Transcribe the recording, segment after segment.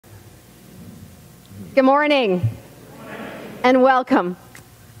Good morning and welcome.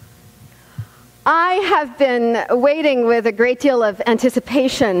 I have been waiting with a great deal of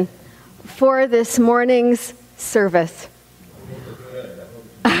anticipation for this morning's service.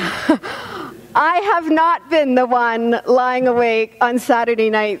 I have not been the one lying awake on Saturday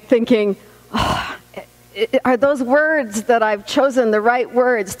night thinking, are those words that I've chosen the right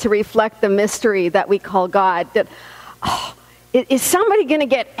words to reflect the mystery that we call God? Is somebody going to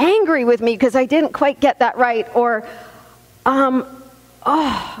get angry with me because I didn't quite get that right? Or, I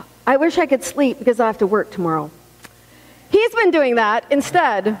wish I could sleep because I have to work tomorrow. He's been doing that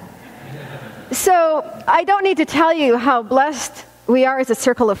instead. So I don't need to tell you how blessed we are as a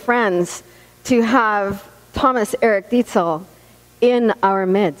circle of friends to have Thomas Eric Dietzel in our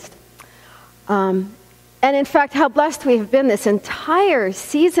midst. And in fact, how blessed we have been this entire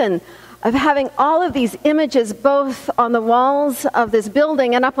season of having all of these images both on the walls of this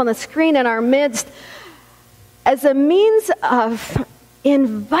building and up on the screen in our midst as a means of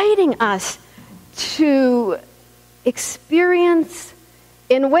inviting us to experience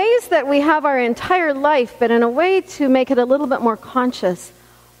in ways that we have our entire life, but in a way to make it a little bit more conscious,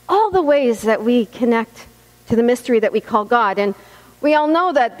 all the ways that we connect to the mystery that we call God. And we all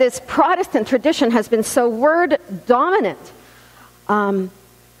know that this Protestant tradition has been so word dominant.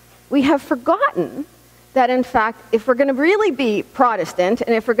 We have forgotten that, in fact, if we're going to really be Protestant,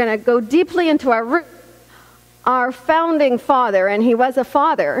 and if we're going to go deeply into our roots, our founding father, and he was a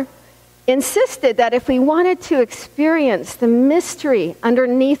father, insisted that if we wanted to experience the mystery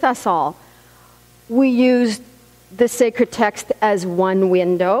underneath us all, we used the sacred text as one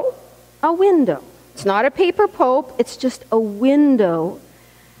window, a window. It's not a paper pope, it's just a window.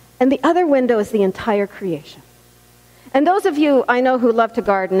 And the other window is the entire creation. And those of you I know who love to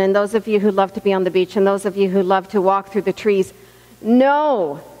garden, and those of you who love to be on the beach, and those of you who love to walk through the trees,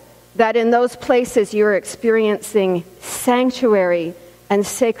 know that in those places you're experiencing sanctuary and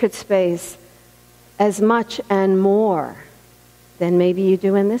sacred space as much and more than maybe you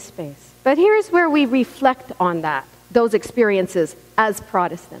do in this space. But here's where we reflect on that, those experiences as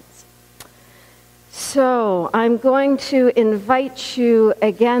Protestants. So I'm going to invite you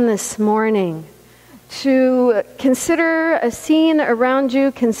again this morning to consider a scene around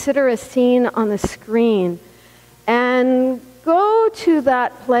you, consider a scene on the screen, and go to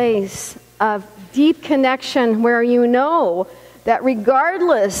that place of deep connection where you know that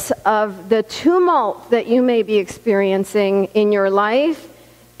regardless of the tumult that you may be experiencing in your life,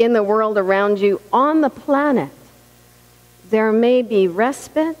 in the world around you, on the planet, there may be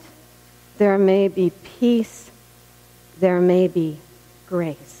respite, there may be peace, there may be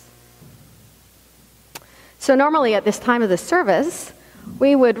grace. So normally at this time of the service,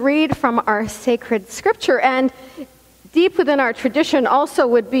 we would read from our sacred scripture, and deep within our tradition also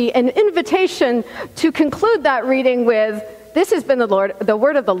would be an invitation to conclude that reading with, "This has been the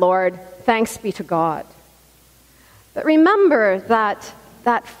word of the Lord, thanks be to God." But remember that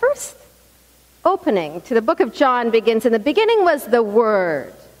that first opening to the book of John begins, "In the beginning was the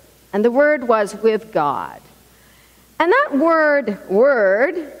Word, and the Word was with God." And that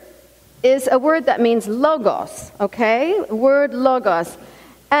word is a word that means logos, okay? Word logos.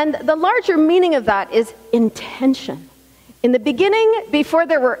 And the larger meaning of that is intention. In the beginning, before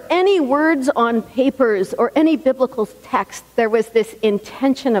there were any words on papers or any biblical text, there was this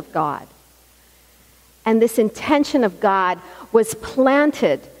intention of God. And this intention of God was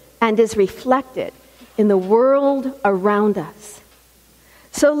planted and is reflected in the world around us.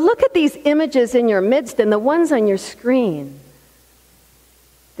 So look at these images in your midst and the ones on your screen.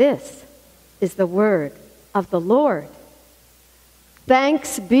 This is the word of the Lord.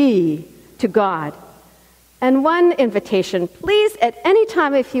 Thanks be to God. And one invitation, please, at any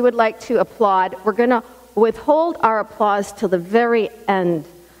time if you would like to applaud, we're going to withhold our applause till the very end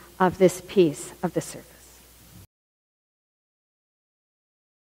of this piece of the service.